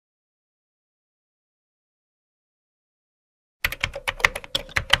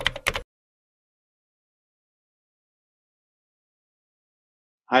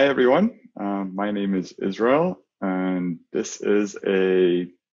Hi, everyone. My name is Israel, and this is a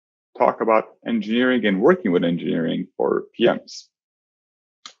talk about engineering and working with engineering for PMs.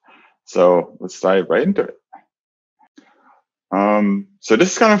 So let's dive right into it. So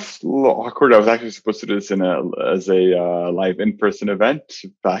this is kind of a little awkward. I was actually supposed to do this as a live in-person event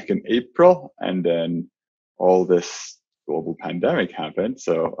back in April, and then all this global pandemic happened.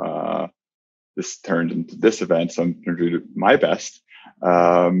 So this turned into this event. So I'm going to do my best.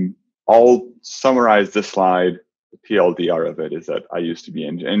 I'll summarize this slide. The TLDR of it is that I used to be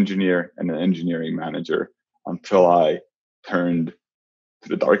an engineer and an engineering manager until I turned to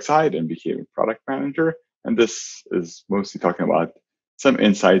the dark side and became a product manager. And this is mostly talking about some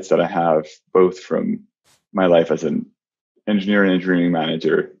insights that I have both from my life as an engineer and engineering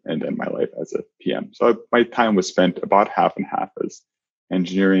manager and then my life as a PM. So my time was spent about half and half as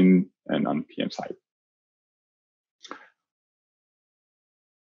engineering and on PM side.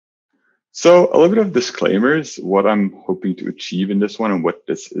 So a little bit of disclaimers, what I'm hoping to achieve in this one and what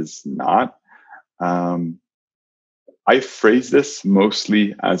this is not. I phrase this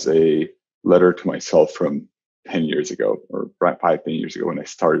mostly as a letter to myself from 10 years ago or 10 years ago when I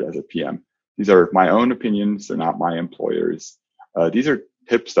started as a PM. These are my own opinions. They're not my employers. These are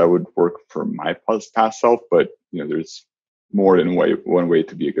tips that would work for my past self, but there's more than one way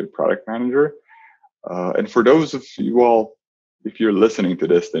to be a good product manager. And for those of you all, if you're listening to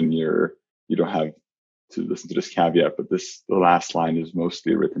this, then you don't have to listen to this caveat, but the last line is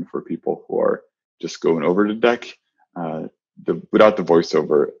mostly written for people who are just going over the deck. Without the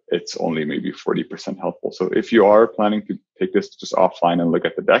voiceover, it's only maybe 40% helpful. So if you are planning to take this just offline and look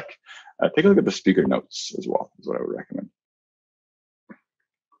at the deck, take a look at the speaker notes as well, is what I would recommend.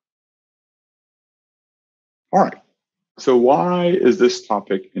 All right. So why is this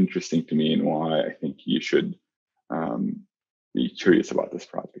topic interesting to me and why I think you should be curious about this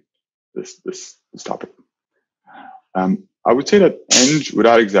project, this topic? I would say that Eng,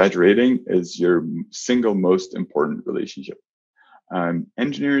 without exaggerating, is your single most important relationship.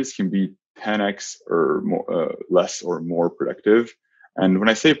 Engineers can be 10x or more, less or more productive. And when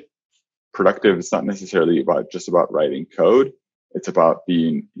I say productive, it's not necessarily just about writing code. It's about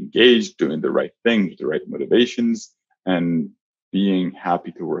being engaged, doing the right things, the right motivations, and being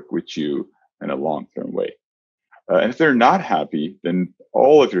happy to work with you in a long-term way. And if they're not happy, then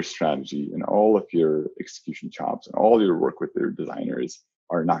all of your strategy and all of your execution chops and all your work with their designers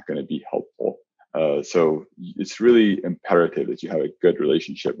are not going to be helpful. So it's really imperative that you have a good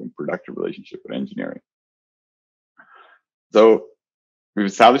relationship and productive relationship with engineering. So we've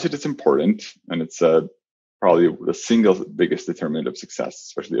established that it's important, and it's probably the single biggest determinant of success,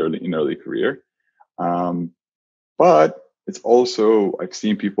 especially in early career. But it's also, I've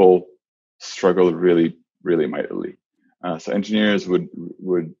seen people struggle really mightily. So engineers would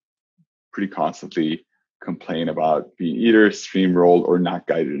pretty constantly complain about being either streamrolled or not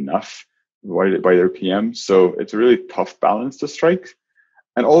guided enough by their PM. So it's a really tough balance to strike.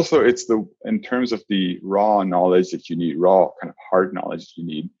 And also in terms of the raw knowledge that you need, raw kind of hard knowledge that you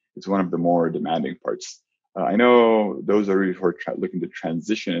need, it's one of the more demanding parts. I know those are who are looking to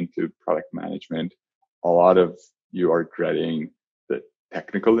transition into product management. A lot of you are dreading the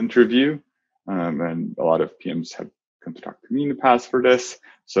technical interview. And a lot of PMs have come to talk to me in the past for this.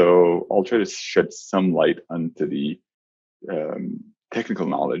 So I'll try to shed some light onto the technical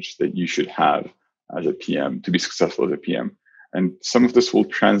knowledge that you should have as a PM to be successful as a PM. And some of this will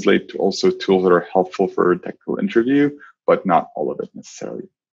translate to also tools that are helpful for a technical interview, but not all of it necessarily.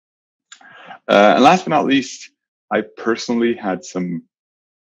 And last but not least, I personally had some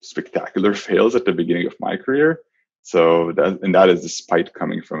spectacular fails at the beginning of my career. So that is despite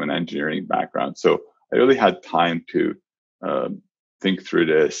coming from an engineering background. So I really had time to think through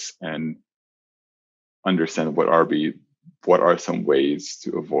this and understand what are some ways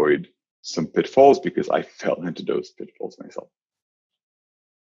to avoid some pitfalls, because I fell into those pitfalls myself.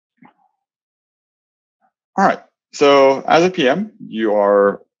 All right. So as a PM, you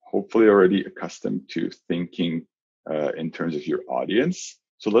are hopefully already accustomed to thinking in terms of your audience.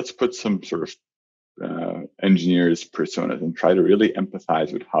 So let's put some sort of engineers' personas and try to really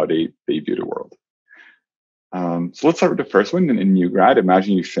empathize with how they view the world. So let's start with the first one. In new grad,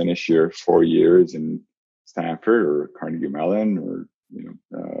 imagine you finish your 4 years in Stanford or Carnegie Mellon or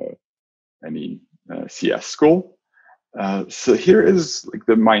any CS school. So here is like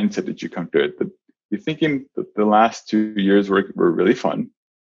the mindset that you come to it. You're thinking that the last 2 years were really fun.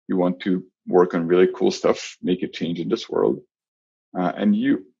 You want to work on really cool stuff, make a change in this world, and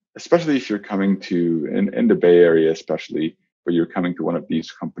you. Especially if you're coming to, in the Bay Area especially, but you're coming to one of these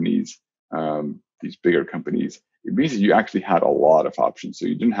companies, these bigger companies, it means that you actually had a lot of options. So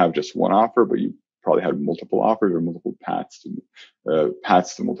you didn't have just one offer, but you probably had multiple offers or multiple paths to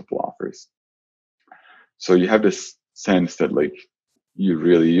multiple offers. So you have this sense that like you're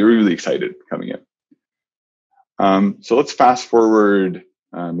really excited coming in. So let's fast forward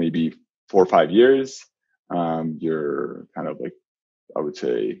maybe 4 or 5 years. You're kind of like, I would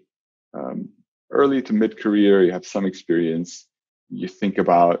say, early to mid-career. You have some experience. You think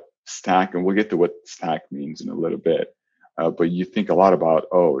about stack, and we'll get to what stack means in a little bit. But you think a lot about,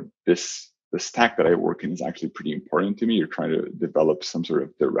 the stack that I work in is actually pretty important to me. You're trying to develop some sort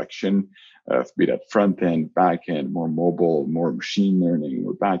of direction, be that front end, back end, more mobile, more machine learning,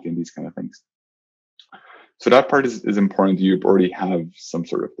 or back end, these kind of things. So that part is important to you. You already have some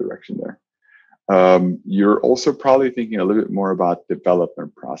sort of direction there. You're also probably thinking a little bit more about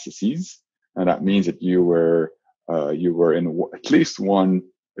development processes, and that means that you were in at least one,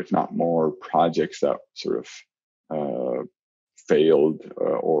 if not more, projects that sort of failed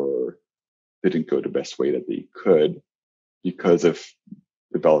or didn't go the best way that they could because of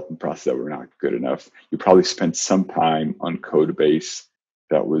development processes that were not good enough. You probably spent some time on code base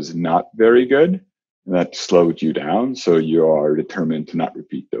that was not very good, and that slowed you down. So you are determined to not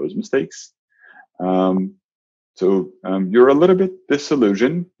repeat those mistakes. So you're a little bit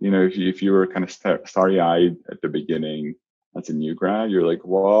disillusioned. If you were kind of starry-eyed at the beginning as a new grad, you're like,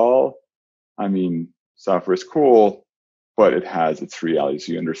 well, I mean, software is cool, but it has its realities.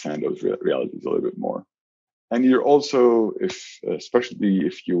 You understand those realities a little bit more. And you're also, especially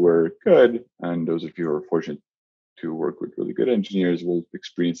if you were good, and those of you who are fortunate to work with really good engineers will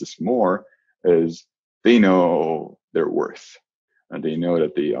experience this more, is they know their worth. And they know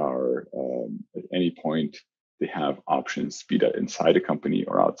that they are, at any point, they have options, be that inside a company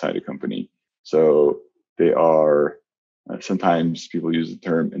or outside a company. So they are, sometimes people use the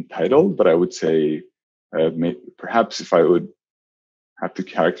term entitled, but I would say, perhaps if I would have to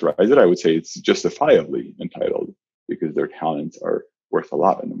characterize it, I would say it's justifiably entitled because their talents are worth a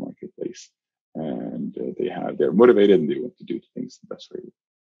lot in the marketplace. And they're motivated and they want to do things the best way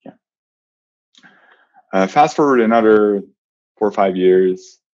they can. Fast forward another 4 or 5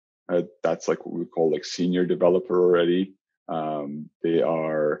 years, that's like what we call like senior developer already. They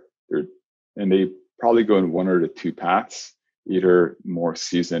probably go in one or the two paths, either more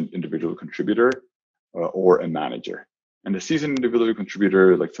seasoned individual contributor or a manager. And the seasoned individual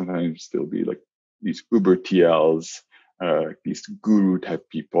contributor, like sometimes they'll be like these Uber TLs, these guru type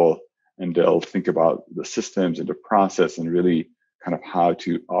people, and they'll think about the systems and the process and really kind of how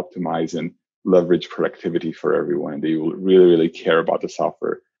to optimize and leverage productivity for everyone. They will really care about the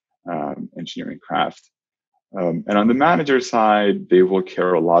software engineering craft. And on the manager side, they will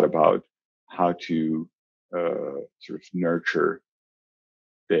care a lot about how to sort of nurture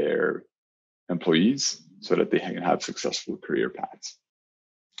their employees so that they can have successful career paths.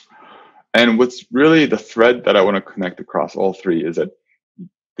 And what's really the thread that I want to connect across all three is that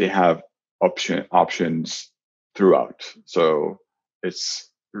they have options throughout. So it's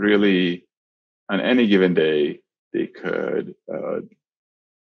really, on any given day, they could,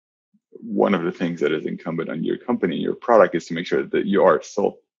 one of the things that is incumbent on your company, your product, is to make sure that you are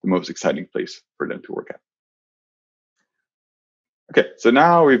still the most exciting place for them to work at. Okay, so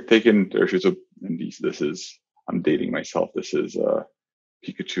now we've taken their shoes up, and this is, I'm dating myself, this is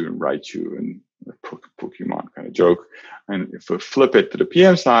Pikachu and Raichu and Pokemon kind of joke. And if we flip it to the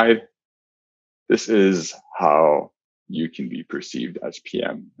PM side, this is how you can be perceived as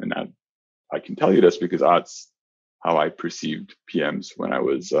PM. And I can tell you this because that's how I perceived PMs when I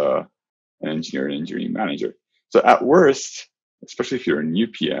was an engineer and engineering manager. So at worst, especially if you're a new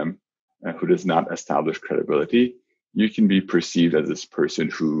PM who does not establish credibility, you can be perceived as this person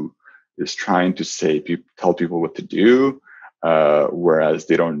who is trying to tell people what to do, whereas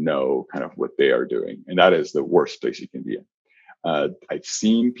they don't know kind of what they are doing. And that is the worst place you can be in. I've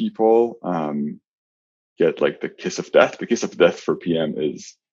seen people get like the kiss of death. The kiss of death for PM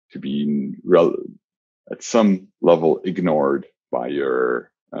is to be at some level ignored by your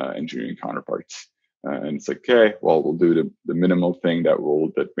engineering counterparts. And it's like, okay, well, we'll do the minimal thing that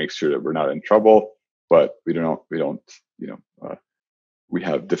makes sure that we're not in trouble, but we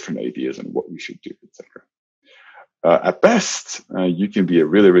have different ideas on what we should do, etc. At best, you can be a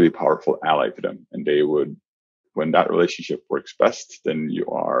really powerful ally to them, and they would, when that relationship works best, then you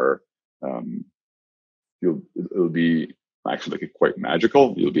are, it'll be actually like quite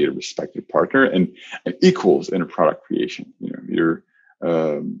magical. You'll be a respected partner and equals in a product creation.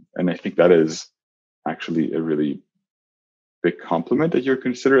 And I think that is actually a really big compliment that you're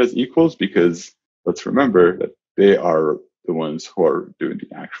considered as equals, because let's remember that they are the ones who are doing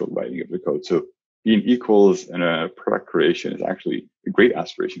the actual writing of the code. So being equals in a product creation is actually a great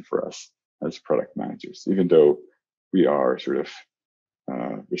aspiration for us as product managers, even though we are sort of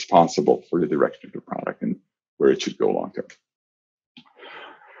responsible for the direction of the product and where it should go long term.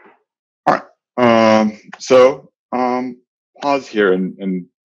 All right. Pause here, and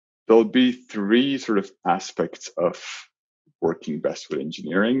there'll be three sort of aspects of working best with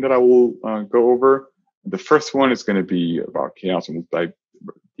engineering that I will go over. The first one is going to be about chaos, and we'll dive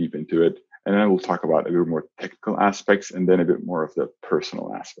deep into it. And then we'll talk about a bit more technical aspects and then a bit more of the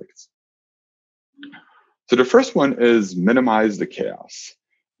personal aspects. So the first one is minimize the chaos.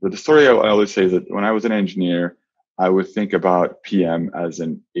 The story I always say is that when I was an engineer, I would think about PM as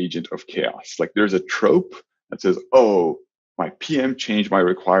an agent of chaos. Like there's a trope that says, oh, my PM changed my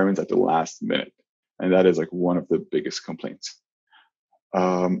requirements at the last minute. And that is like one of the biggest complaints.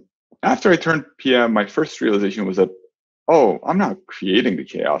 After I turned PM, my first realization was that, oh, I'm not creating the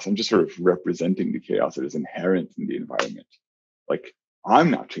chaos. I'm just sort of representing the chaos that is inherent in the environment. Like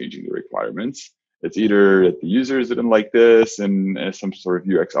I'm not changing the requirements. It's either that the users didn't like this and some sort of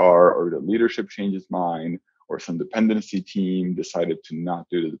UXR, or the leadership changes mind, or some dependency team decided to not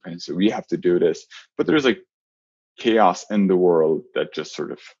do the dependency. So we have to do this. But there's like chaos in the world that just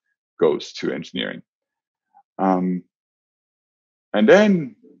sort of goes to engineering. And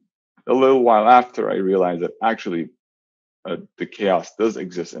then a little while after, I realized that actually the chaos does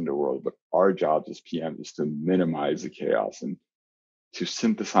exist in the world, but our job as PM is to minimize the chaos and to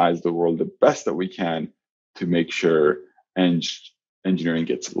synthesize the world the best that we can to make sure engineering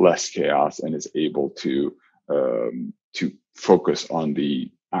gets less chaos and is able to focus on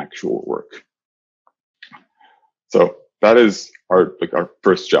the actual work. So that is our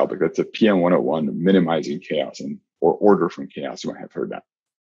first job. Like that's a PM 101, minimizing chaos or order from chaos. You might have heard that.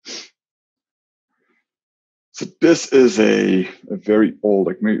 So this is a very old,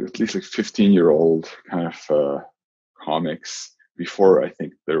 like maybe at least like 15-year-old kind of comics before I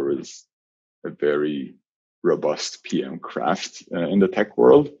think there was a very robust PM craft in the tech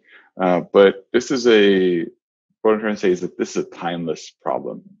world. But this is what I'm trying to say is that this is a timeless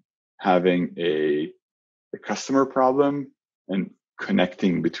problem. Having a customer problem and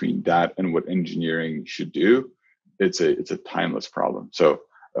connecting between that and what engineering should do, it's a timeless problem. So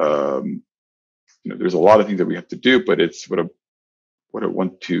there's a lot of things that we have to do, but it's what I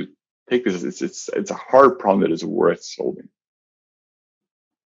want to take this is it's a hard problem that is worth solving.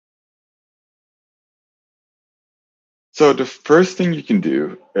 So the first thing you can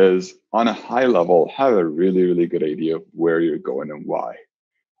do is, on a high level, have a really, really good idea of where you're going and why.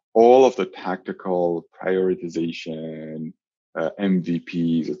 All of the tactical prioritization,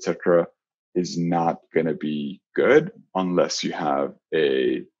 MVPs, etc., is not going to be good unless you have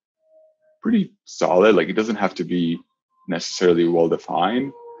a pretty solid, like it doesn't have to be necessarily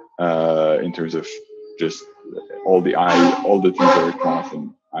well-defined in terms of just all the things that are crossed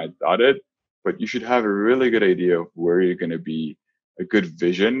and I dotted, but you should have a really good idea of where you're going to be, a good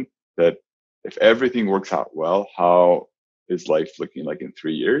vision that if everything works out well, how is life looking like in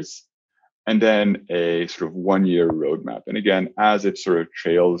 3 years? And then a sort of 1-year roadmap. And again, as it sort of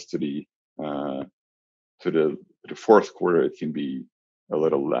trails to the fourth quarter, it can be a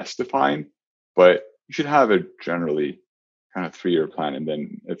little less defined, but you should have a generally kind of 3-year plan, and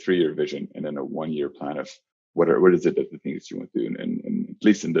then a 3-year vision, and then a 1-year plan of what is it that the things you want to do, and at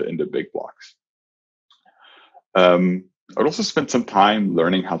least in the big blocks. I would also spend some time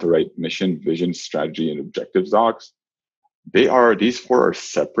learning how to write mission, vision, strategy, and objectives docs. These four are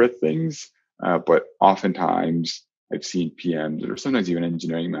separate things, but oftentimes I've seen PMs or sometimes even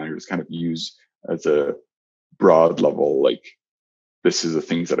engineering managers kind of use as a broad level, like this is the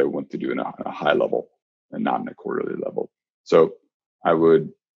things that I want to do in a high level and not in a quarterly level. So I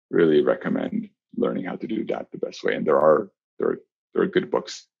would really recommend learning how to do that the best way. And there are good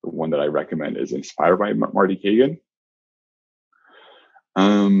books. The one that I recommend is Inspired by Marty Kagan.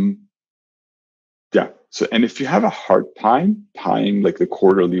 Yeah. So, and if you have a hard time tying like the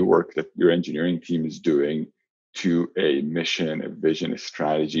quarterly work that your engineering team is doing to a mission, a vision, a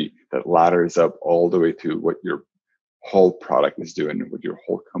strategy that ladders up all the way to what your whole product is doing and what your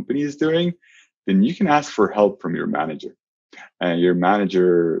whole company is doing, then you can ask for help from your manager. And your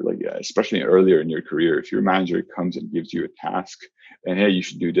manager, like especially earlier in your career, if your manager comes and gives you a task and hey, you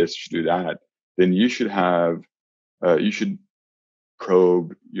should do this, you should do that, then you should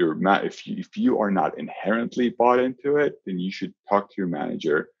probe your if you are not inherently bought into it, then you should talk to your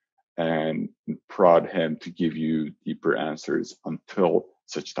manager and prod him to give you deeper answers until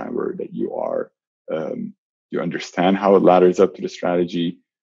such time where that you are you understand how it ladders up to the strategy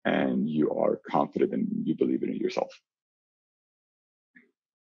and you are confident and you believe in it yourself.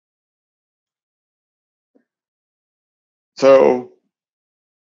 So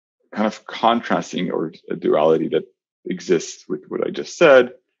kind of contrasting or a duality that exists with what I just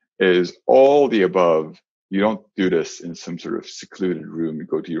said is all the above. You don't do this in some sort of secluded room. You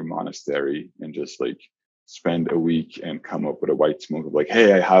go to your monastery and just like spend a week and come up with a white smoke of like,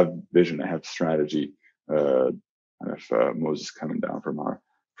 hey, I have vision, I have strategy. Moses coming down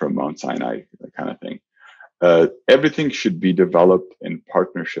from Mount Sinai, that kind of thing. Everything should be developed in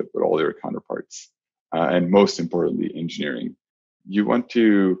partnership with all your counterparts, and most importantly, engineering. You want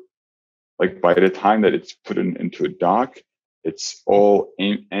to, like, by the time that it's put into a doc, it's all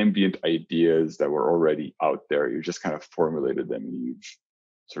ambient ideas that were already out there. You just kind of formulated them and you've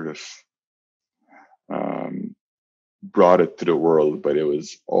sort of brought it to the world, but it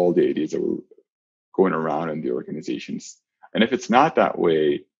was all the ideas that were going around in the organizations. And if it's not that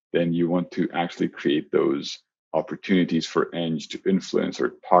way, then you want to actually create those opportunities for Eng to influence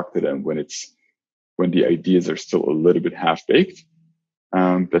or talk to them when the ideas are still a little bit half-baked.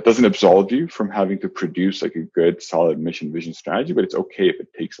 That doesn't absolve you from having to produce like a good, solid mission vision strategy, but it's okay if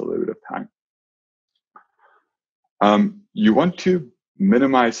it takes a little bit of time. You want to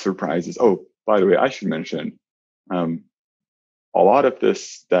minimize surprises. Oh, by the way, I should mention, a lot of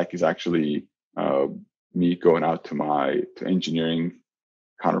this deck is actually me going out to engineering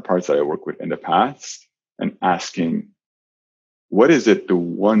counterparts that I work with in the past and asking, what is it, the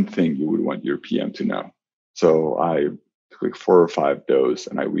one thing you would want your PM to know? So I took like 4 or 5 of those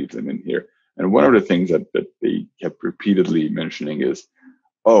and I weave them in here. And one of the things that they kept repeatedly mentioning is,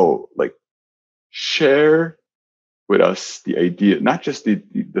 oh, like, share with us the idea, not just the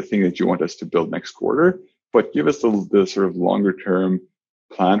thing that you want us to build next quarter, but give us the sort of longer term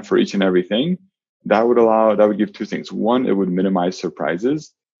plan for each and everything. That would give 2 things. 1, it would minimize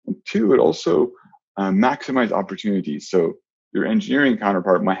surprises. And 2, it also maximize opportunities. So your engineering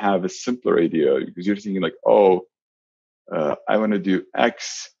counterpart might have a simpler idea because you're thinking like, oh, I want to do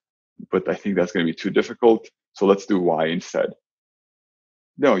X, but I think that's going to be too difficult. So let's do Y instead.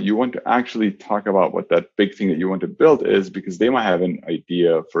 No, you want to actually talk about what that big thing that you want to build is, because they might have an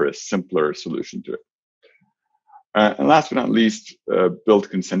idea for a simpler solution to it. And last but not least,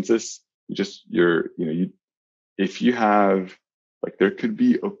 build consensus. If you have, like, there could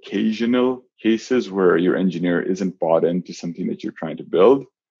be occasional cases where your engineer isn't bought into something that you're trying to build,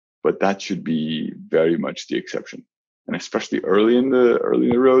 but that should be very much the exception. And especially early in the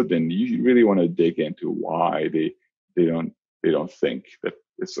road, then you really want to dig into why they don't think that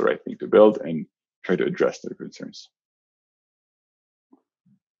it's the right thing to build and try to address their concerns.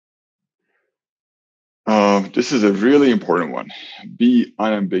 This is a really important one. Be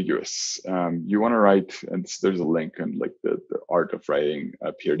unambiguous. You want to write, and there's a link on like the art of writing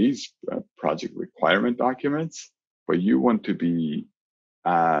PRDs, project requirement documents, but you want to be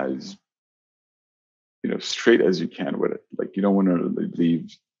as straight as you can with it. Like, you don't want to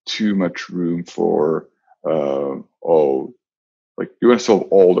leave too much room for like, you want to solve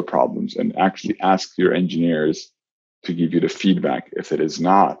all the problems and actually ask your engineers to give you the feedback if it is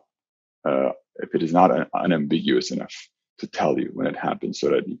not unambiguous enough to tell you when it happens, so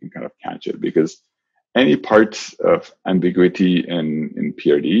that you can kind of catch it. Because any parts of ambiguity in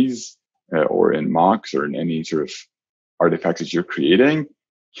PRDs or in mocks or in any sort of artifacts that you're creating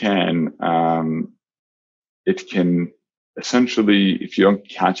it can essentially, if you don't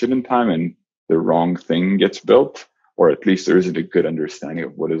catch it in time and the wrong thing gets built, or at least there isn't a good understanding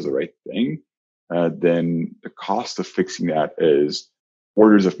of what is the right thing, then the cost of fixing that is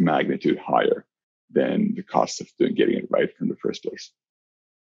orders of magnitude higher than the cost of getting it right from the first place.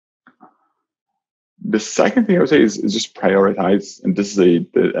 The second thing I would say is just prioritize. And this is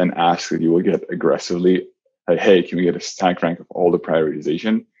an ask that you will get aggressively. Hey, can we get a stack rank of all the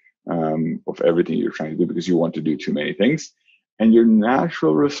prioritization of everything you're trying to do, because you want to do too many things. And your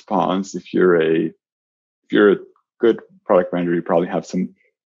natural response, if you're a good product manager, you probably have some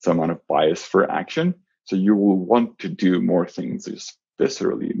amount of bias for action. So you will want to do more things, just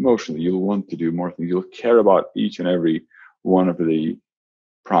viscerally, emotionally. You'll want to do more things. You'll care about each and every one of the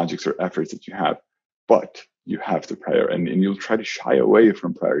projects or efforts that you have, but you have to prioritize, and you'll try to shy away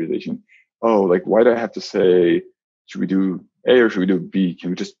from prioritization. Oh, like, why do I have to say, should we do A or should we do B? Can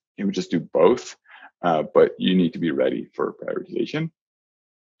we just do both? But you need to be ready for prioritization.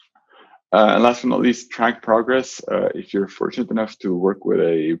 And last but not least, track progress. If you're fortunate enough to work with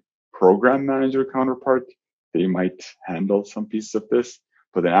a program manager counterpart, they might handle some pieces of this.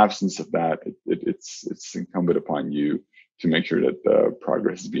 But in absence of that, it's incumbent upon you to make sure that the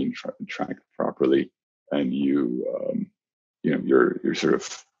progress is being tracked properly, and you're sort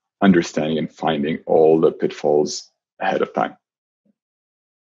of understanding and finding all the pitfalls ahead of time.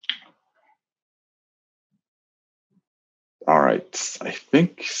 All right. I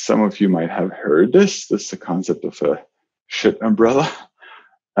think some of you might have heard this. This is the concept of a shit umbrella.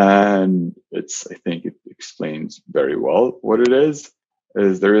 And I think it explains very well what it is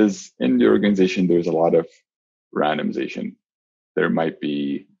there is in the organization, there's a lot of randomization. There might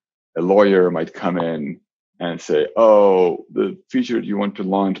be a lawyer might come in and say, oh, the feature you want to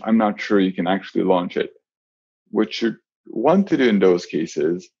launch, I'm not sure you can actually launch it. What you want to do in those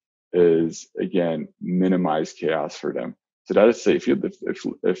cases is, again, minimize chaos for them. So that is to say,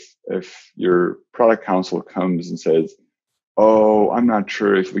 if your product counsel comes and says, oh, I'm not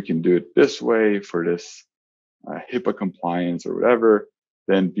sure if we can do it this way for this HIPAA compliance or whatever,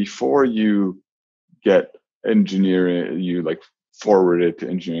 then before you get engineering, you like forward it to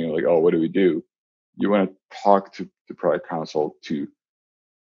engineering, like, oh, what do we do? You want to talk to the product counsel to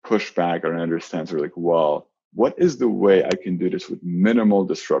push back or understand sort of like, well, what is the way I can do this with minimal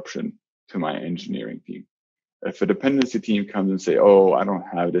disruption to my engineering team? If a dependency team comes and say, oh, I don't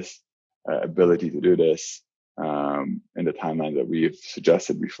have this ability to do this in the timeline that we've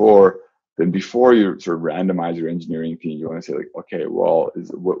suggested before, then before you sort of randomize your engineering team, you want to say like, okay, well,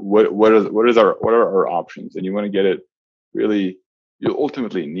 what are our options? And you want to get it really, you'll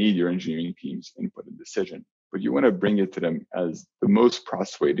ultimately need your engineering team's input and decision, but you want to bring it to them as the most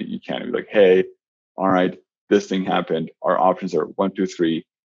process way that you can. Be like, hey, all right, this thing happened. Our options are 1, 2, 3.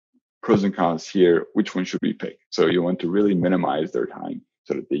 Pros and cons here. Which one should we pick? So you want to really minimize their time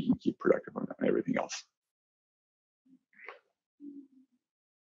so that they can keep productive on everything else.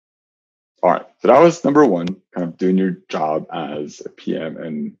 All right, so that was number one, kind of doing your job as a PM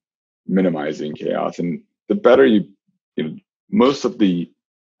and minimizing chaos. And the better you know, most of the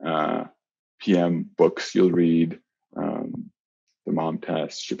PM books you'll read, the Mom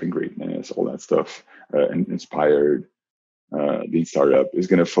Test, Shipping Greatness, all that stuff, and Inspired, Lean Startup is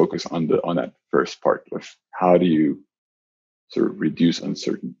going to focus on that first part of how do you sort of reduce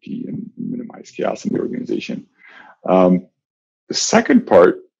uncertainty and minimize chaos in the organization. The second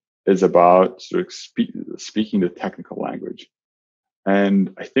part is about sort of speaking the technical language.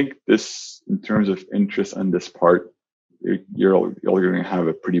 And I think this, in terms of interest on this part, you're going to have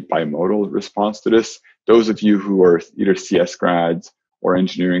a pretty bimodal response to this. Those of you who are either CS grads or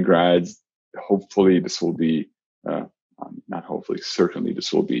engineering grads, hopefully this will be, not hopefully, certainly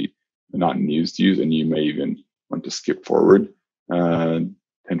this will be not news to you, and you may even want to skip forward 10,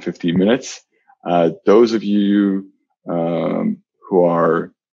 15 minutes. Those of you who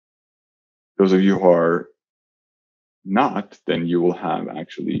are not, then you will have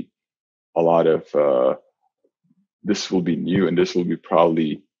actually a lot of this will be new and this will be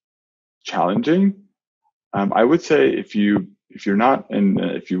probably challenging. I would say if you were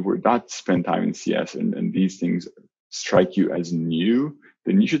not spend time in CS and these things strike you as new,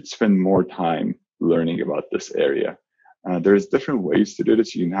 then you should spend more time learning about this area. There's different ways to do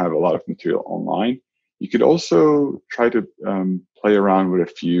this. You can have a lot of material online. You could also try to play around with a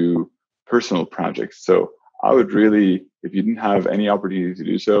few personal projects. So I would really, if you didn't have any opportunity to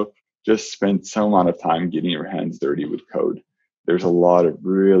do so, just spend some amount of time getting your hands dirty with code. There's a lot of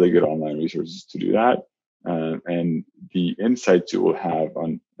really good online resources to do that. And the insights you will have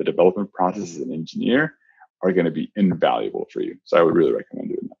on the development process as an engineer are going to be invaluable for you. So I would really recommend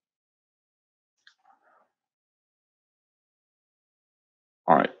doing that.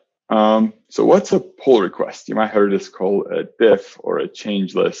 All right. So what's a pull request? You might have heard this called a diff or a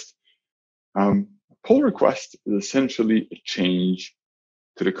change list. Pull request is essentially a change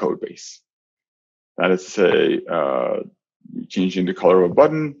to the code base. That is to say, you're changing the color of a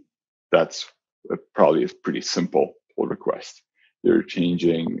button. That's probably a pretty simple pull request. You're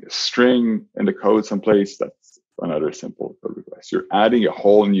changing a string in the code someplace. That's another simple pull request. You're adding a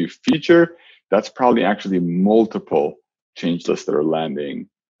whole new feature. That's probably actually multiple change lists that are landing,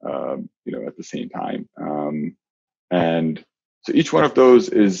 at the same time. And so each one of those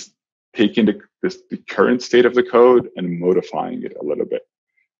is taking the current state of the code and modifying it a little bit.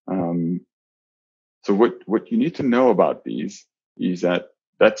 So what you need to know about these is those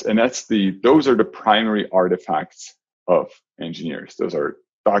are the primary artifacts of engineers. Those are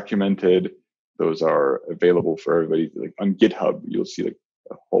documented. Those are available for everybody. Like on GitHub, you'll see like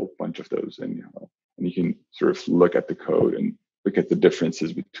a whole bunch of those, and you can sort of look at the code and look at the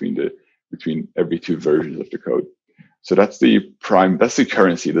differences between every two versions of the code. So that's the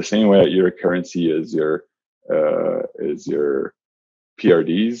currency. The same way that your currency is your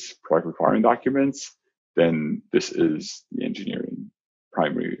PRDs, product requirement documents, then this is the engineering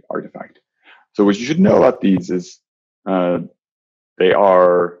primary artifact. So what you should know about these is they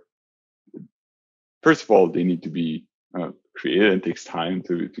are, first of all, they need to be created, and it takes time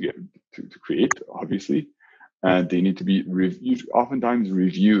to create, obviously. and they need to be reviewed, oftentimes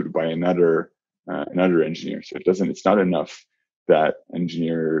reviewed by another engineer. So it's not enough that an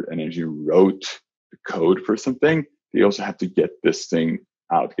engineer wrote the code for something. They also have to get this thing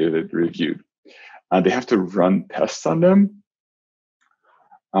out, get it reviewed. They have to run tests on them.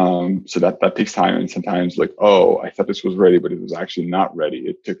 So that takes time, and sometimes like, oh, I thought this was ready, but it was actually not ready.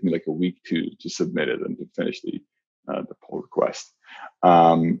 It took me like a week to submit it and to finish the pull request.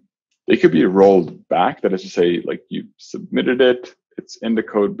 They could be rolled back. That is to say, like you submitted it, it's in the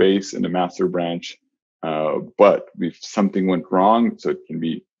code base in the master branch, but if something went wrong, so it can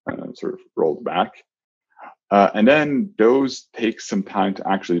be sort of rolled back. And then those take some time to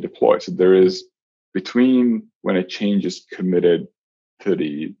actually deploy. So there is between when a change is committed to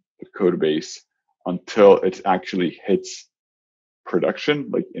the code base until it actually hits production,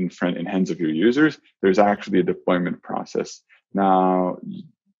 like in hands of your users, there's actually a deployment process. Now,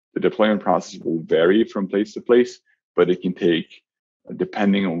 the deployment process will vary from place to place, but it can take,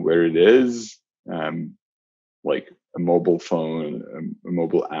 depending on where it is, like a mobile phone, a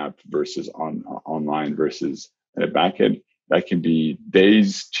mobile app versus online versus a backend, that can be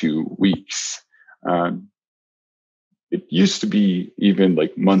days to weeks. It used to be even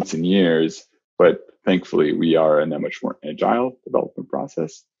like months and years, but thankfully we are in a much more agile development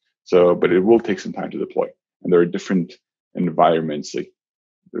process. So, but it will take some time to deploy. And there are different environments, like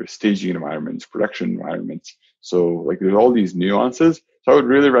there are staging environments, production environments. So like there's all these nuances. So I would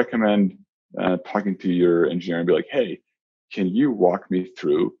really recommend talking to your engineer and be like, hey, can you walk me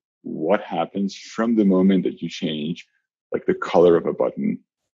through what happens from the moment that you change like the color of a button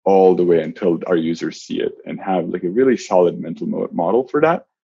all the way until our users see it, and have like a really solid mental model for that,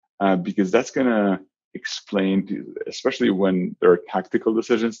 because that's going to explain, especially when there are tactical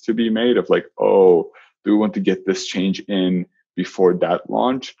decisions to be made of like, oh, do we want to get this change in before that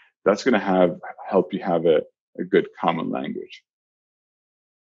launch? That's going to help you have a good common language.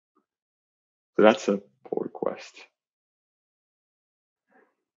 So that's a pull request.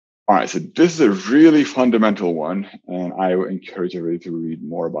 All right, so this is a really fundamental one, and I would encourage everybody to read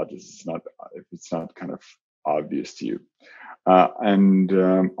more about this. If it's not kind of obvious to you.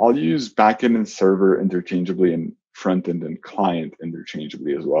 I'll use backend and server interchangeably, and frontend and client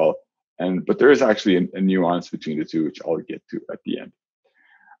interchangeably as well. But there is actually a nuance between the two, which I'll get to at the end.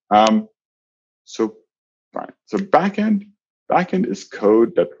 So backend is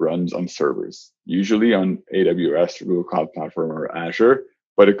code that runs on servers, usually on AWS, or Google Cloud Platform, or Azure,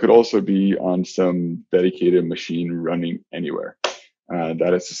 but it could also be on some dedicated machine running anywhere.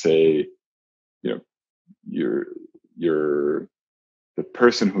 That is to say, the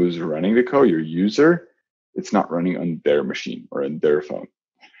person who's running the code, your user, it's not running on their machine or on their phone.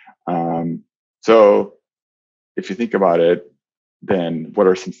 So if you think about it, then what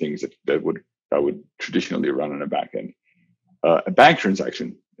are some things that would traditionally run on a backend? A bank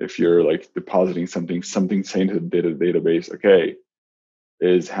transaction. If you're like depositing something saying to the database, okay,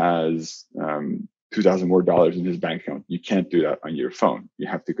 has $2,000 more in his bank account. You can't do that on your phone. You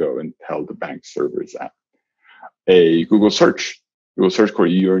have to go and tell the bank servers that. A Google search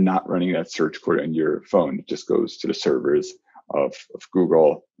query, you're not running that search query on your phone. It just goes to the servers of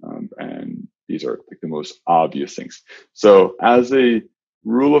Google, and these are like the most obvious things. So as a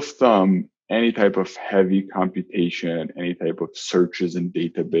rule of thumb, any type of heavy computation, any type of searches in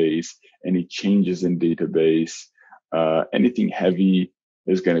database, any changes in database, anything heavy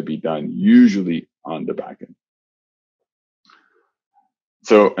is going to be done usually on the backend.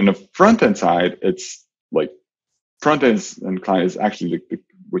 So on the front end side, it's like front end and client is actually like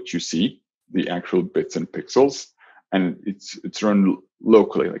what you see, the actual bits and pixels, and it's run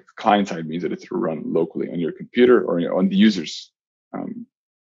locally. Like the client side means that it's run locally on your computer or on the user's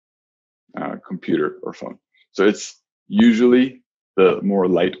computer or phone. So it's usually the more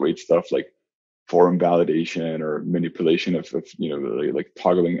lightweight stuff like form validation or manipulation of like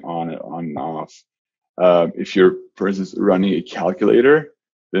toggling on and off. If you're, for instance, running a calculator,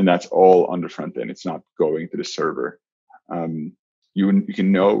 then that's all on the front end. It's not going to the server. You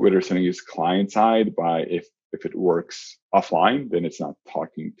can know whether something is client side by if it works offline, then it's not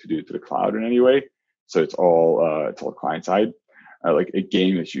talking to the cloud in any way. So it's all client side. Like a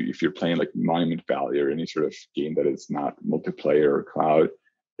game that if you're playing like Monument Valley or any sort of game that is not multiplayer or cloud,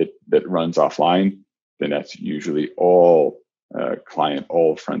 that runs offline, then that's usually all client,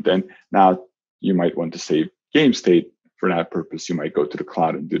 all front end. Now you might want to save game state. For that purpose, you might go to the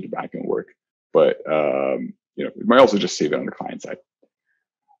cloud and do the backend work, but it might also just save it on the client side.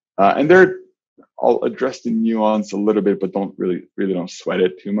 And I'll address the nuance a little bit, but don't sweat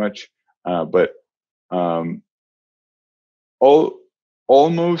it too much. But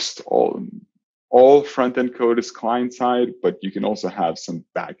almost all all front-end code is client-side, but you can also have some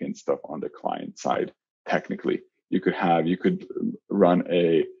back-end stuff on the client side. Technically, you could run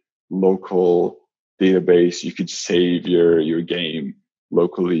a local database. You could save your game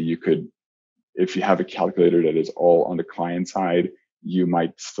locally. You could, if you have a calculator that is all on the client side, you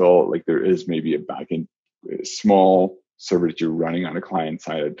might still, like, there is maybe a backend, a small server that you're running on the client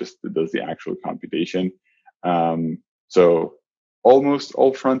side that just does the actual computation. So almost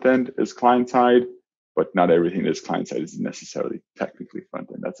all front end is client side, but not everything that is client side is necessarily technically front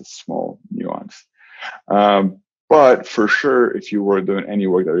end. That's a small nuance. But for sure, if you were doing any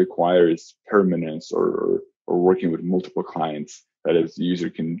work that requires permanence or working with multiple clients, that is, the user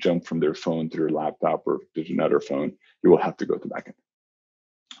can jump from their phone to their laptop or to another phone, you will have to go to backend.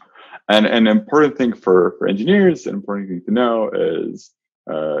 And an important thing for engineers, an important thing to know is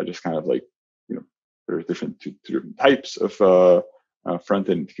just kind of like, there's two different types of front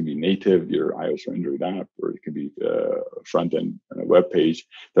end. It can be native, your iOS or Android app, or it can be front end on a web page.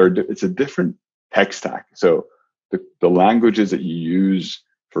 It's a different tech stack. So the languages that you use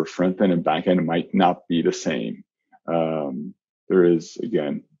for front end and back end might not be the same. There is,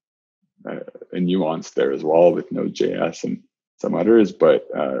 again, a nuance there as well with Node.js and some others, but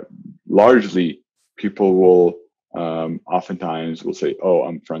largely people will oftentimes will say, oh,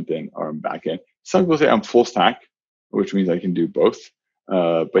 I'm front end or I'm back end. Some people say I'm full stack, which means I can do both.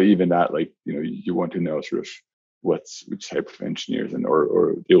 But even that, like, you want to know sort of which type of engineers, and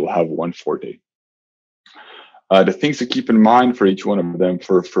or they will have one forte. The things to keep in mind for each one of them,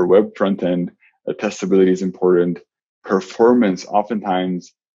 for web front end, testability is important. Performance,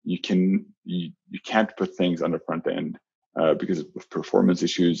 oftentimes you can't put things on the front end because of performance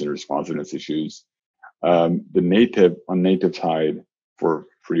issues and responsiveness issues. On native side, for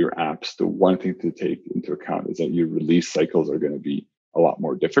your apps, the one thing to take into account is that your release cycles are going to be a lot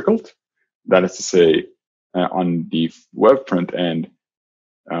more difficult. That is to say, on the web front end,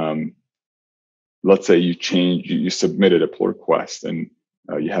 let's say you submitted a pull request and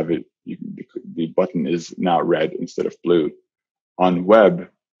you have it, the button is now red instead of blue. On web,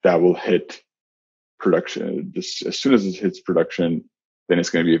 that will hit production. As soon as it hits production, then it's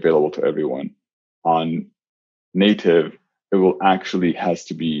going to be available to everyone. On native, it will actually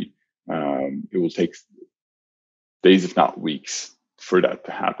it will take days, if not weeks, for that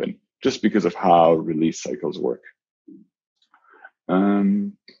to happen, just because of how release cycles work.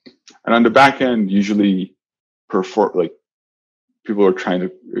 And on the back end, usually people are trying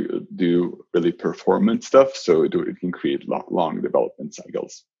to do really performance stuff, so it can create long development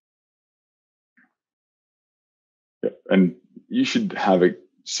cycles. Yeah. And you should have a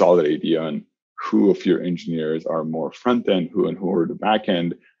solid idea on who of your engineers are more front end, who are the back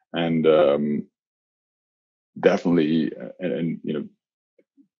end, and definitely,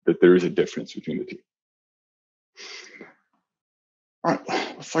 that there is a difference between the two. All right,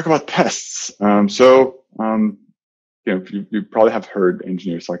 let's talk about tests. You probably have heard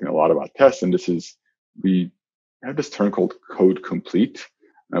engineers talking a lot about tests, and we have this term called code complete,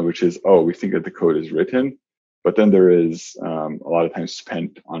 which is, we think that the code is written, but then there is a lot of time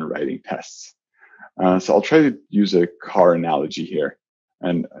spent on writing tests. So I'll try to use a car analogy here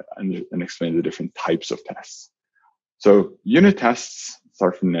and explain the different types of tests. So unit tests,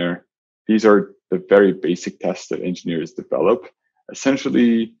 start from there. These are the very basic tests that engineers develop,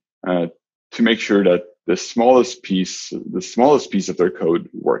 essentially to make sure that the smallest piece of their code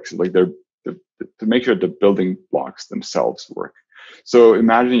works, like to make sure the building blocks themselves work. So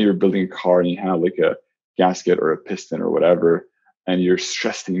imagine you're building a car and you have like a gasket or a piston or whatever, and you're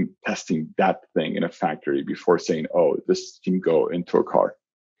testing that thing in a factory before saying, oh, this can go into a car.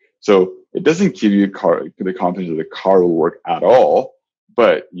 So it doesn't give you the confidence that the car will work at all,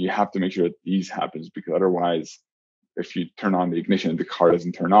 but you have to make sure that these happens, because otherwise, if you turn on the ignition and the car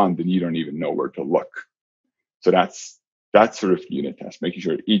doesn't turn on, then you don't even know where to look. So that's sort of unit test, making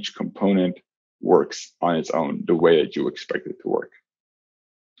sure each component works on its own the way that you expect it to work.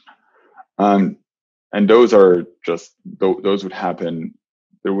 And those would happen.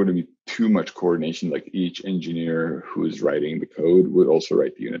 There wouldn't be too much coordination. Like each engineer who is writing the code would also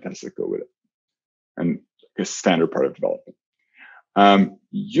write the unit tests that go with it, and a standard part of development.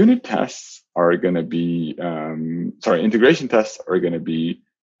 Unit tests are going to be, integration tests are going to be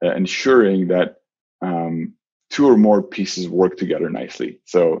ensuring that two or more pieces work together nicely.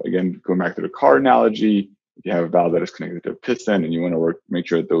 So again, going back to the car analogy, if you have a valve that is connected to a piston and you want to make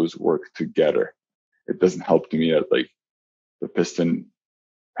sure that those work together. It doesn't help to me that like the piston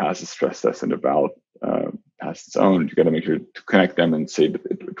passes stress test and the valve passes its own. You got to make sure to connect them and say that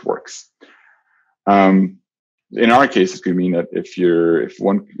it works. in our case, it could mean that if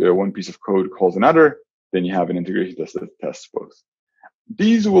one piece of code calls another, then you have an integration test that tests both.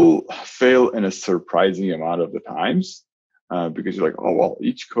 These will fail in a surprising amount of the times because you're like, oh, well,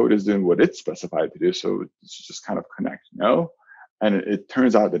 each code is doing what it's specified to do, so it's just kind of connect. No. And it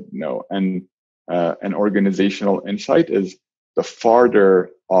turns out that no. And an organizational insight is the farther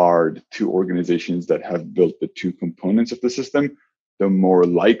are the two organizations that have built the two components of the system, the more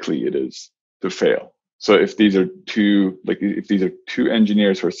likely it is to fail. So if these are two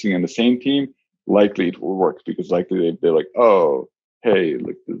engineers who are sitting on the same team, likely it will work because likely they're like, oh, hey,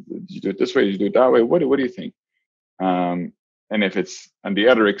 like, did you do it this way? Did you do it that way? What do you think? And if it's on the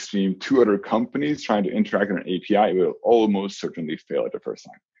other extreme, two other companies trying to interact on an API, it will almost certainly fail at the first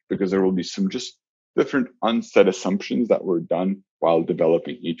time because there will be some just different unset assumptions that were done while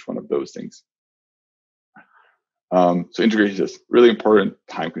developing each one of those things. So integration is really important,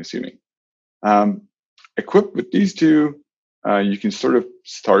 time consuming. Equipped with these two, you can sort of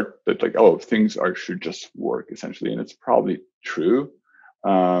start that like, oh, things should just work essentially, and it's probably true.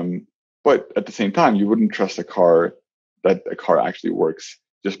 But at the same time, you wouldn't trust a car actually works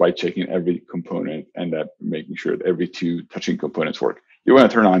just by checking every component and making sure that every two touching components work. You want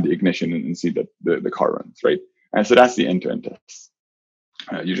to turn on the ignition and see that the car runs, right? And so that's the end-to-end test.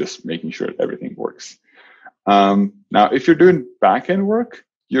 You're just making sure that everything works. Now, if you're doing back-end work,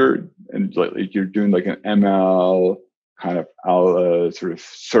 you're doing like an ML kind of sort of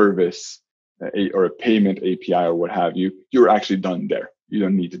service or a payment API or what have you, you're actually done there. You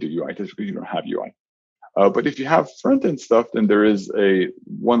don't need to do UI tests because you don't have UI. But if you have front-end stuff, then there is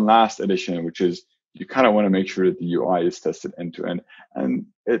one last addition, which is you kind of want to make sure that the UI is tested end-to-end. And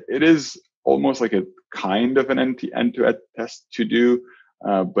it is almost like a kind of an end-to-end test to do,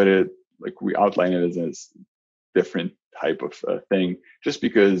 but we outline it as a different type of thing, just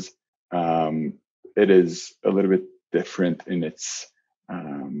because it is a little bit different in it's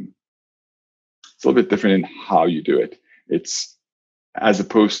a little bit different in how you do it. It's as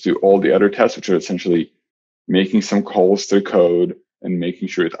opposed to all the other tests, which are essentially making some calls to code and making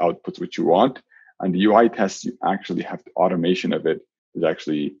sure it outputs what you want. And the UI tests, you actually have the automation of it is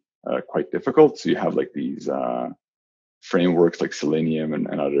actually quite difficult. So you have like these frameworks like Selenium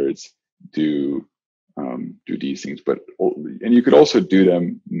and others do these things, and you could also do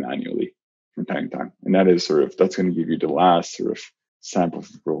them manually from time to time. And that's going to give you the last sort of sample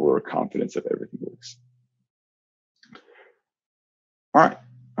or confidence that everything works. All right.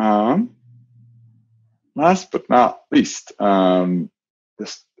 Last but not least,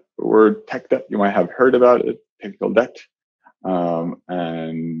 this word tech debt, you might have heard about it, technical debt.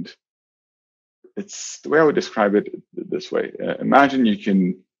 And it's the way I would describe it this way. Imagine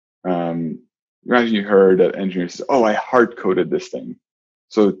you heard that engineers say, oh, I hard coded this thing.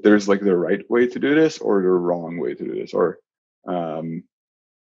 So there's like the right way to do this or the wrong way to do this. Or,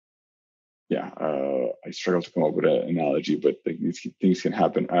 I struggle to come up with an analogy, but like these things can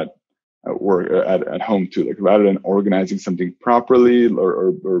happen at work, at home too. Like rather than organizing something properly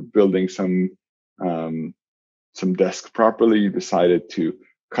or building some desk properly, you decided to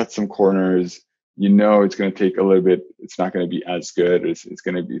cut some corners. It's going to take a little bit. It's not going to be as good. It's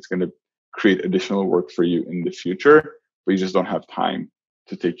going to create additional work for you in the future, but you just don't have time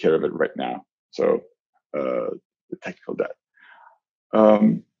to take care of it right now. So the technical debt.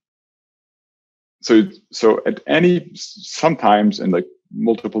 So sometimes and like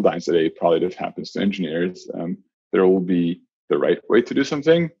multiple times a day, probably this happens to engineers. There will be the right way to do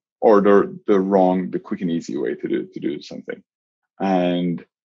something or the wrong, the quick and easy way to do something, and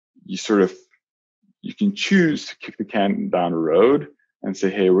you can choose to kick the can down the road and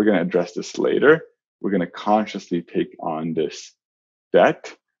say, hey, we're going to address this later. We're going to consciously take on this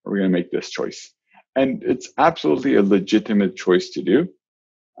debt, or we're going to make this choice. And it's absolutely a legitimate choice to do.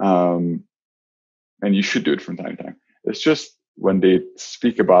 And you should do it from time to time. It's just when they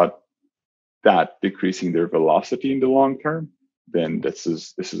speak about that decreasing their velocity in the long term, then this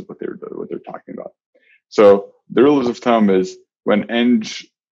is what they're talking about. So the rules of thumb is when eng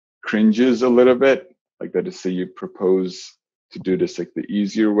cringes a little bit, like that is, say you propose to do this like the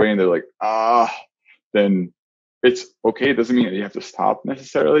easier way, and they're like, then it's okay. It doesn't mean that you have to stop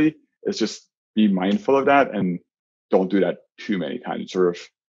necessarily. It's just be mindful of that and don't do that too many times.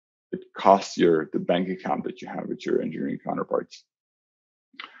 It costs the bank account that you have with your engineering counterparts.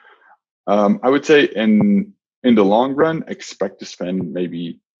 I would say in the long run, expect to spend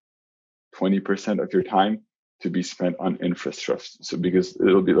maybe 20% of your time to be spent on infrastructure. So because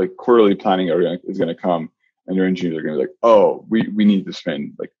it'll be like quarterly planning is going to come, and your engineers are going to be like, oh, we need to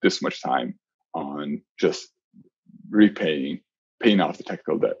spend like this much time on just paying off the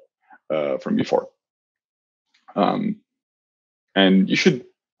technical debt from before. Um, and you should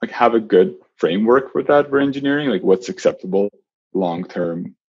like have a good framework for that for engineering, like what's acceptable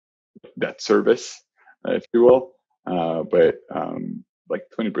long-term debt service, if you will. But like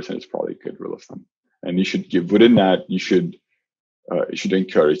 20% is probably a good rule of thumb. And you should give within that, you should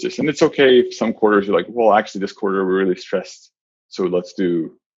encourage this. And it's okay if some quarters you're like, well, actually this quarter we're really stressed, so let's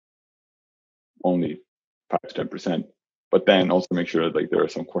do only 5 to 10%. But then also make sure that like there are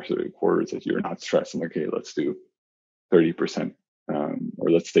some quarters that you're not stressed and okay, let's do 30%, or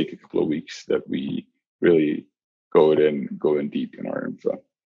let's take a couple of weeks that we really go in deep in our info.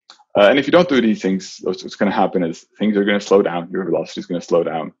 And if you don't do these things, what's going to happen is things are going to slow down. Your velocity is going to slow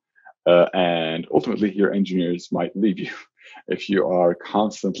down, and ultimately your engineers might leave you if you are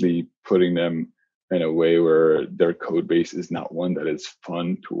constantly putting them in a way where their code base is not one that is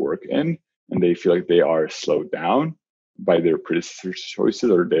fun to work in, and they feel like they are slowed down by their predecessors' choices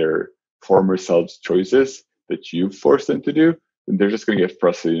or their former selves' choices that you've forced them to do. And they're just going to get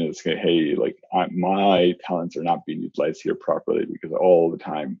frustrated and say, "Hey, like my talents are not being utilized here properly because all the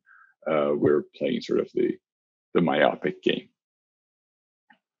time." We're playing sort of the myopic game.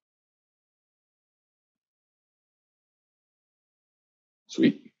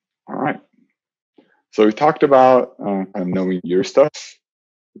 Sweet. All right. So we talked about kind of knowing your stuff.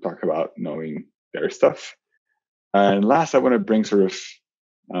 We talked about knowing their stuff. And last, I want to bring sort of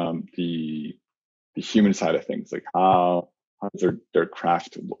the human side of things, like how does their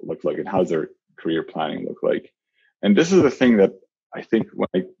craft look like, and how's their career planning look like. And this is the thing that I think when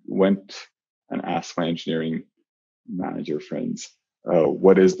I went and asked my engineering manager friends,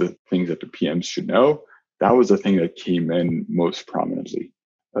 what is the things that the PMs should know? That was the thing that came in most prominently.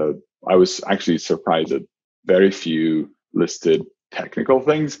 I was actually surprised that very few listed technical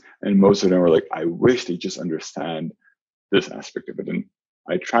things, and most of them were like, I wish they just understand this aspect of it. And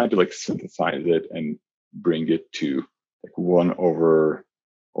I tried to like synthesize it and bring it to like one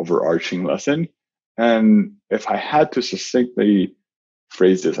overarching lesson. And if I had to succinctly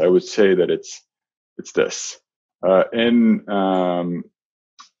phrase this, I would say that it's this. Uh, in um,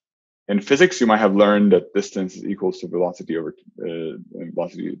 in physics, you might have learned that distance is equals to velocity over time,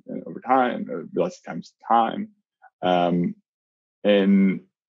 velocity times time. Um, and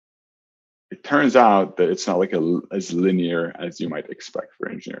it turns out that it's not like as linear as you might expect for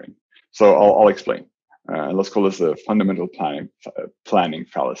engineering. So I'll explain. Let's call this a fundamental planning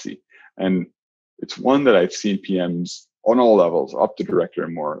fallacy. And it's one that I've seen PMs on all levels, up to director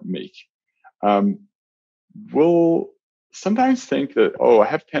and more, make. We'll sometimes think that, oh, I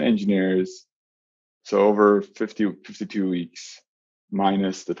have 10 engineers, so over 52 weeks,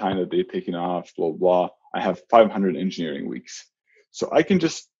 minus the time that they've taken off, blah, blah, I have 500 engineering weeks. So I can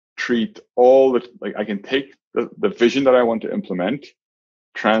just treat all the, like I can take the vision that I want to implement,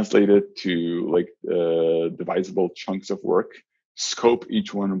 translate it to like divisible chunks of work, scope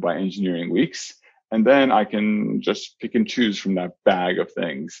each one by engineering weeks, and then I can just pick and choose from that bag of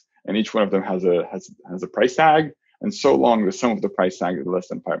things. And each one of them has a price tag. And so long the sum of the price tag is less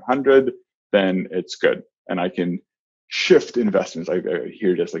than 500, then it's good. And I can shift investments. I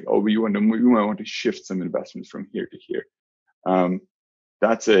hear this like, oh, we might want to shift some investments from here to here.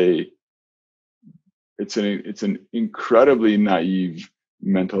 That's it's an incredibly naive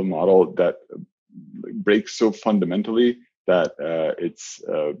mental model that breaks so fundamentally that it's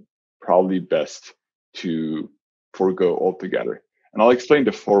probably best to forego altogether. And I'll explain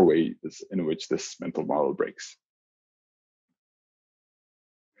the 4 ways in which this mental model breaks.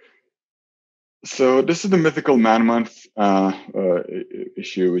 So this is the mythical man month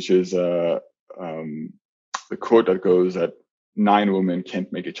issue, which is the quote that goes that 9 women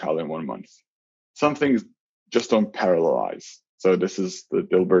can't make a child in 1 month. Some things just don't parallelize. So this is the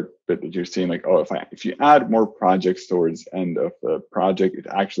Dilbert bit that you're seeing, like, oh, if you add more projects towards the end of the project, it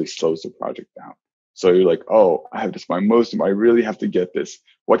actually slows the project down. So you're like, oh, I have this by most of them. I really have to get this.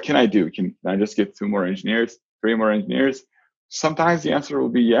 What can I do? Can I just get 2 more engineers, 3 more engineers? Sometimes the answer will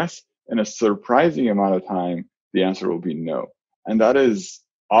be yes. In a surprising amount of time, the answer will be no. And that is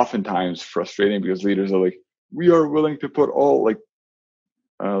oftentimes frustrating because leaders are like, we are willing to put all, like,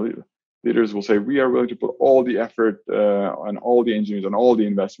 leaders will say, we are willing to put all the effort on all the engineers, on all the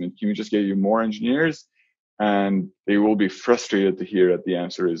investment. Can we just get you more engineers? And they will be frustrated to hear that the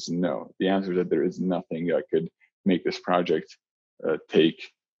answer is no. The answer is that there is nothing that could make this project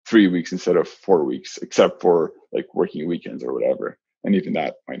take 3 weeks instead of 4 weeks, except for like working weekends or whatever. And even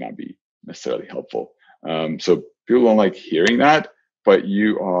that might not be necessarily helpful. So people don't like hearing that, but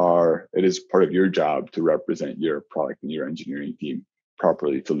it is part of your job to represent your product and your engineering team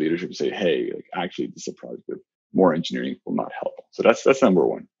properly to leadership and say, hey, like, actually, this is a project that more engineering will not help. So that's number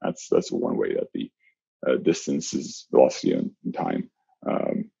one. That's one way that the distances, velocity, and time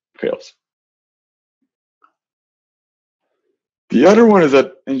fails. The other one is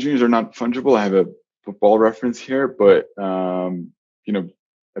that engineers are not fungible. I have a football reference here, but you know,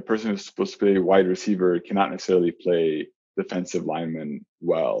 a person who's supposed to play wide receiver cannot necessarily play defensive lineman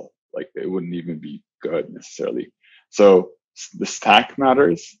well. Like it wouldn't even be good necessarily. So the stack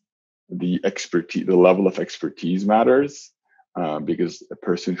matters, the expertise, the level of expertise matters, because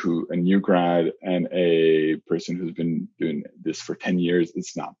a new grad and a person who's been doing this for 10 years,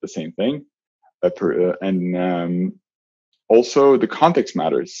 it's not the same thing. Also, the context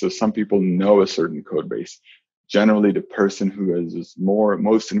matters. So some people know a certain code base. Generally, the person who is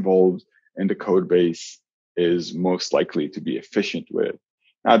most involved in the code base is most likely to be efficient with it.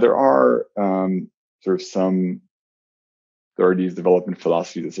 Now, there are there are these development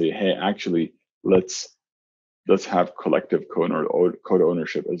philosophies that say, hey, actually, let's have collective code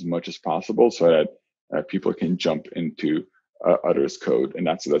ownership as much as possible, so that people can jump into others' code, and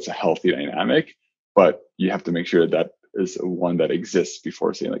that's a healthy dynamic. But you have to make sure that is one that exists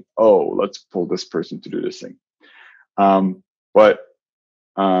before saying like, oh, let's pull this person to do this thing. And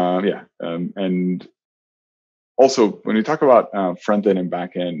also when we talk about front end and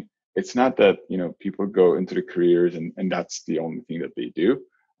back end, it's not that people go into the careers and that's the only thing that they do,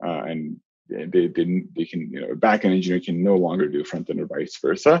 and they can a back end engineer can no longer do front end or vice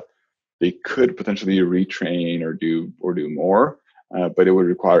versa. They could potentially retrain or do more, but it would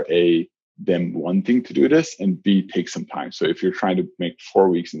require them wanting to do this, and B, take some time. So if you're trying to make 4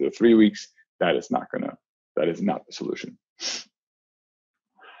 weeks into 3 weeks, that is not the solution.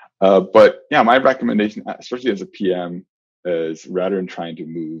 But yeah, my recommendation, especially as a PM, is rather than trying to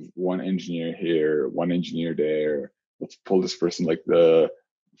move one engineer here, one engineer there, let's pull this person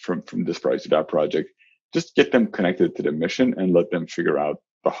from this project to that project, just get them connected to the mission and let them figure out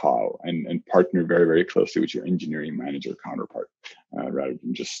the how, and partner very, very closely with your engineering manager counterpart, rather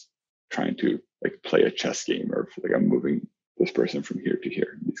than just trying to like play a chess game, or like I'm moving this person from here to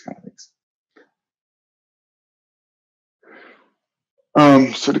here, these kind of things.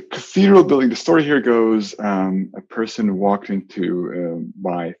 So the cathedral building, the story here goes, a person walked into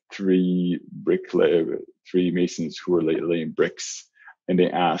by three masons who were laying bricks, and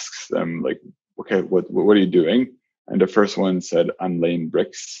they asked them like, okay, what are you doing? And the first one said, I'm laying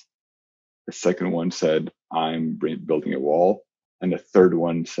bricks. The second one said, I'm building a wall. And the third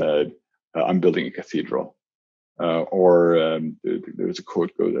one said, I'm building a cathedral. There was a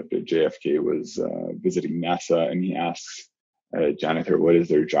quote goes that JFK was visiting NASA, and he asks a janitor, what is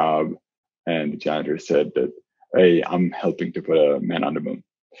their job? And the janitor said that, hey, I'm helping to put a man on the moon.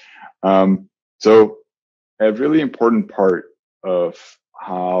 So a really important part of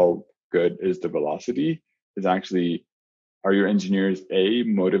how good is the velocity is actually, are your engineers A,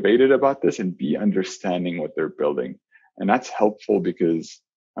 motivated about this, and B, understanding what they're building? And that's helpful because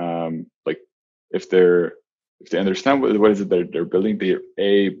if they understand what is it that they're building, they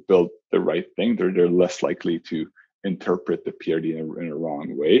A, build the right thing, they're less likely to interpret the PRD in a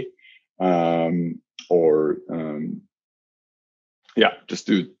wrong way, just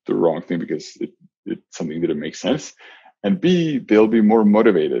do the wrong thing because it's something that didn't make sense. And B, they'll be more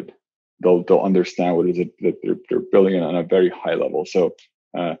motivated. They'll understand what is it that they're building on a very high level. So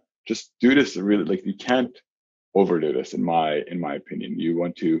just do this really, like, you can't overdo this in my opinion. You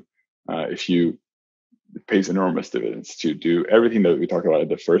want to, it pays enormous dividends to do everything that we talked about in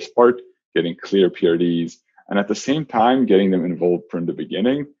the first part, getting clear PRDs, and at the same time getting them involved from the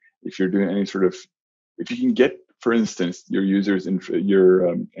beginning. If you're doing any sort of, if you can get, for instance, your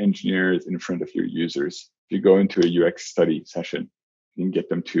engineers in front of your users. If you go into a UX study session, you can get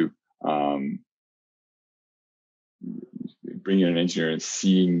them to bring in an engineer and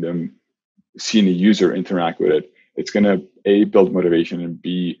seeing the user interact with it. It's going to A, build motivation, and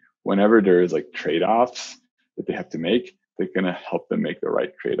B, whenever there is like trade-offs that they have to make, they're going to help them make the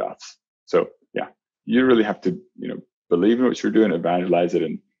right trade-offs. So yeah, you really have to, believe in what you're doing, evangelize it,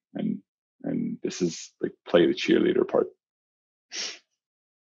 and this is like play the cheerleader part.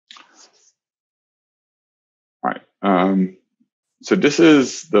 All right. So this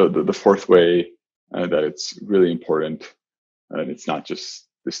is the fourth way that it's really important, and it's not just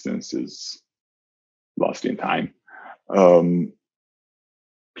distance, is velocity and time.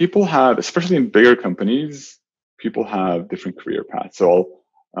 People have, especially in bigger companies, people have different career paths. So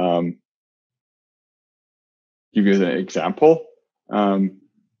I'll give you an example.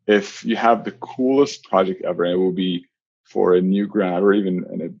 If you have the coolest project ever, and it will be for a new grad or even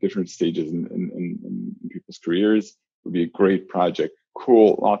in different stages in people's careers, it would be a great project,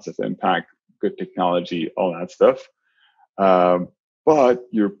 cool, lots of impact, good technology, all that stuff. But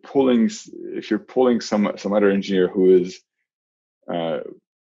if you're pulling some other engineer who is a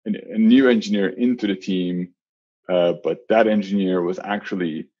new engineer into the team, but that engineer was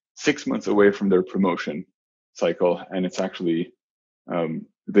actually 6 months away from their promotion cycle, and it's actually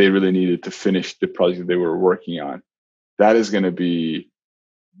they really needed to finish the project they were working on. That is going to be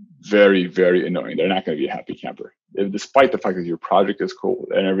very, very annoying. They're not going to be a happy camper. Despite the fact that your project is cool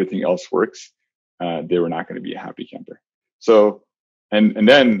and everything else works, they were not going to be a happy camper. So, and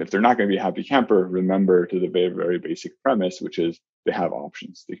then if they're not going to be a happy camper, remember to the very, very basic premise, which is they have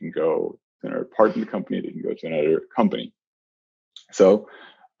options. They can go to another part of the company. They can go to another company. So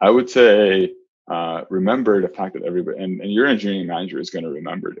I would say remember the fact that everybody and your engineering manager is going to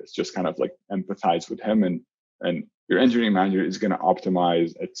remember this. Just kind of like empathize with him, and your engineering manager is going to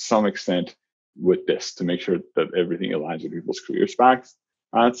optimize at some extent with this to make sure that everything aligns with people's career paths.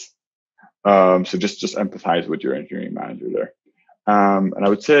 So just empathize with your engineering manager there. And I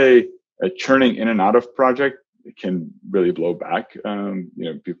would say churning in and out of project can really blow back.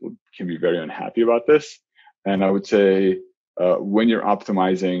 People can be very unhappy about this. And I would say when you're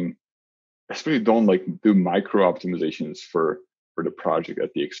optimizing, especially don't do micro optimizations for the project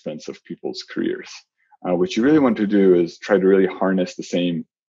at the expense of people's careers. What you really want to do is try to really harness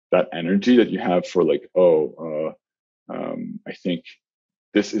that energy that you have for I think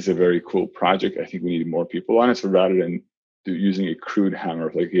this is a very cool project. I think we need more people on it. So rather than using a crude hammer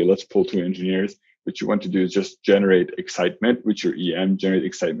of hey, let's pull 2 engineers, what you want to do is just generate excitement with your EM, generate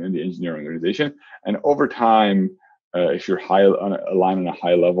excitement in the engineering organization. And over time, if you're aligned on a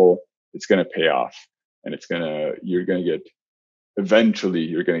high level, it's going to pay off, and eventually you're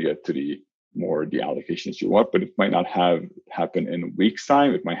going to get to the allocations you want, but it might not happen in a week's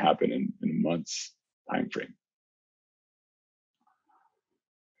time. It might happen in a month's time frame.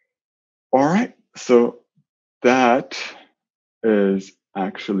 All right, so that is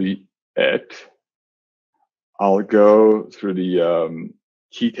actually it. I'll go through the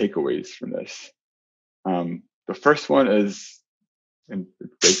key takeaways from this. The first one is, and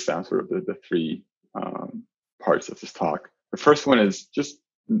it breaks down sort of the 3 parts of this talk. The first one is just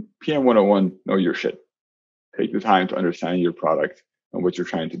PM 101, know your shit. Take the time to understand your product and what you're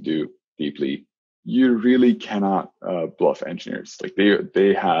trying to do deeply. You really cannot bluff engineers.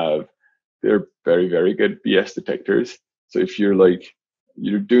 They're very, very good BS detectors. So if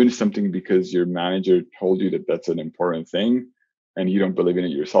you're doing something because your manager told you that that's an important thing and you don't believe in it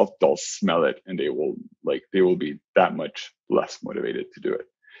yourself, they'll smell it and they will be that much less motivated to do it.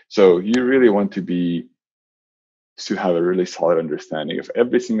 So you really want to have a really solid understanding of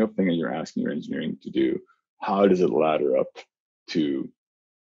every single thing that you're asking your engineering to do. How does it ladder up to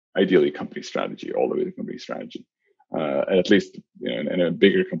ideally company strategy, all the way to company strategy? At least in a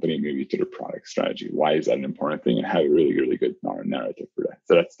bigger company, maybe to the product strategy. Why is that an important thing? And have a really, really good narrative for that.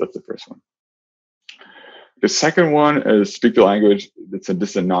 So that's the first one. The second one is speak the language. This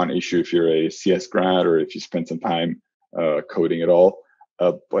is a non-issue if you're a CS grad or if you spend some time coding at all.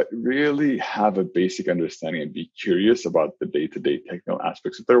 But really have a basic understanding and be curious about the day-to-day technical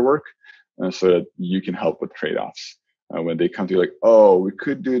aspects of their work so that you can help with trade-offs. When they come to you oh, we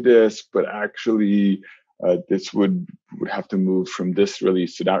could do this, but actually this would have to move from this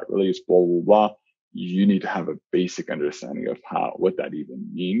release to that release, blah, blah, blah. You need to have a basic understanding of what that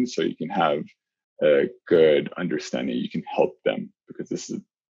even means so you can have a good understanding. You can help them because this is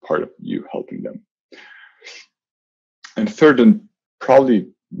part of you helping them. And third, and probably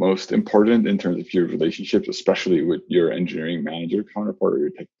most important in terms of your relationships, especially with your engineering manager counterpart or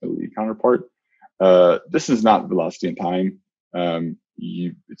your technical lead counterpart, this is not velocity and time.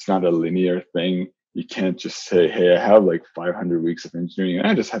 It's not a linear thing. You can't just say, hey, I have 500 weeks of engineering and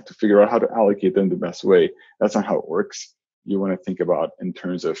I just have to figure out how to allocate them the best way. That's not how it works. You want to think about it in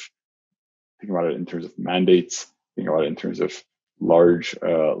terms of mandates, think about it in terms of large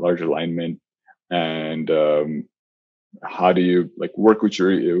alignment, and how do you work with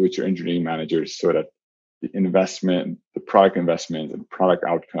your engineering managers so that the product investment and product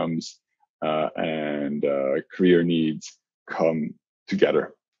outcomes and career needs come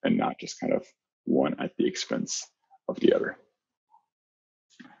together and not just kind of one at the expense of the other.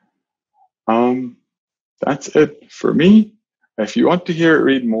 That's it for me. If you want to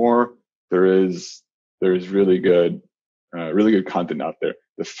read more, there's really good content out there.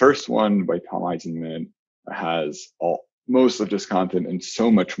 The first one by Tom Eisenman has most of this content and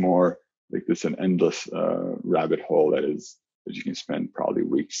so much more. This an endless rabbit hole that you can spend probably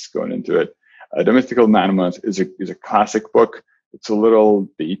weeks going into it. The Mythical Mammoth is a classic book. It's a little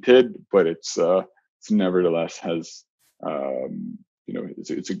dated, but it's nevertheless has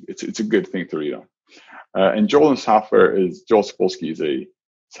it's a good thing to read on. And Joel Spolsky is a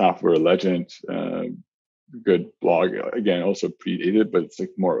software legend. Good blog. Again, also predated, but it's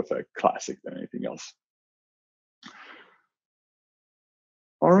like more of a classic than anything else.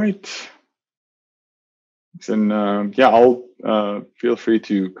 All right. And yeah, I'll feel free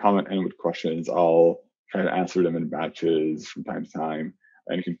to comment in with questions. I'll try to answer them in batches from time to time.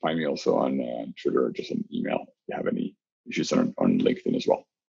 And you can find me also on Twitter or just an email if you have any issues on LinkedIn as well.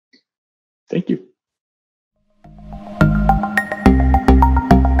 Thank you.